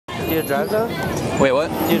Do you drive though? Wait, what?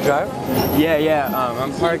 Do you drive? Yeah.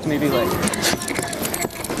 I'm parked maybe like...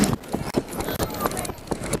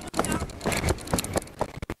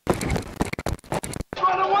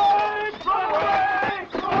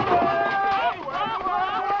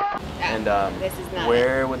 And This is not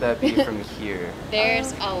where would that be from here?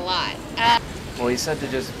 There's a lot. Well, he said to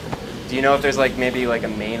just... Do you know if there's like maybe like a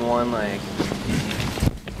main one, like...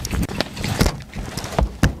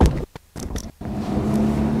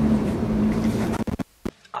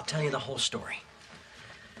 I'll tell you the whole story.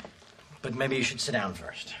 But maybe you should sit down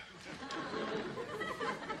first.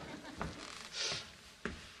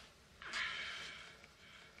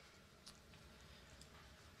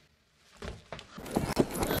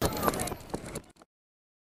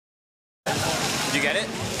 Did you get it?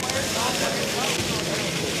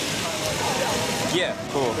 Yeah,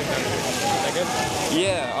 cool. That good?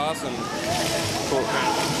 Yeah, awesome. Cool.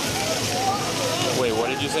 Wait, what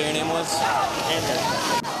did you say your name was? Andrew.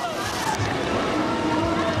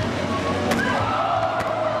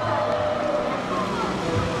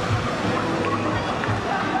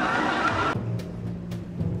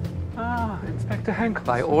 Inspector Hank.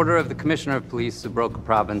 By order of the Commissioner of Police of Broca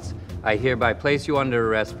Province, I hereby place you under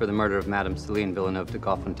arrest for the murder of Madame Celine Villeneuve de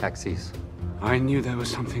Goffin-Taxis. I knew there was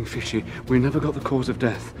something fishy. We never got the cause of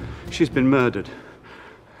death. She's been murdered.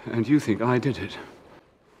 And you think I did it?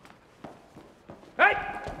 Hey!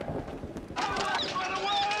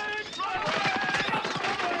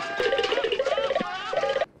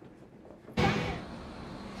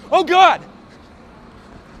 Oh, God!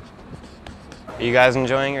 Are you guys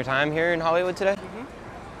enjoying your time here in Hollywood today? Mm-hmm.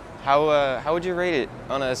 How would you rate it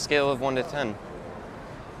on a scale of 1 to 10?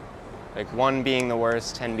 Like 1 being the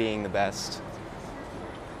worst, 10 being the best.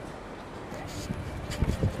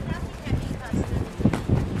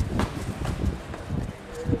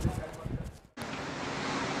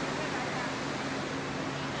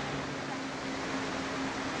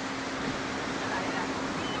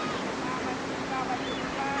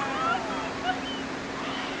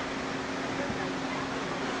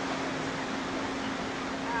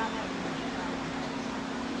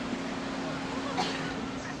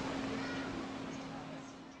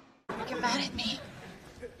 You're mad at me.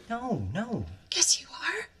 No. Yes, you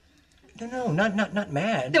are. No, not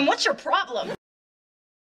mad. Then what's your problem?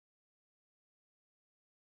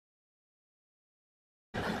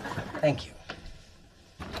 Thank you.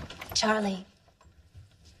 Charlie,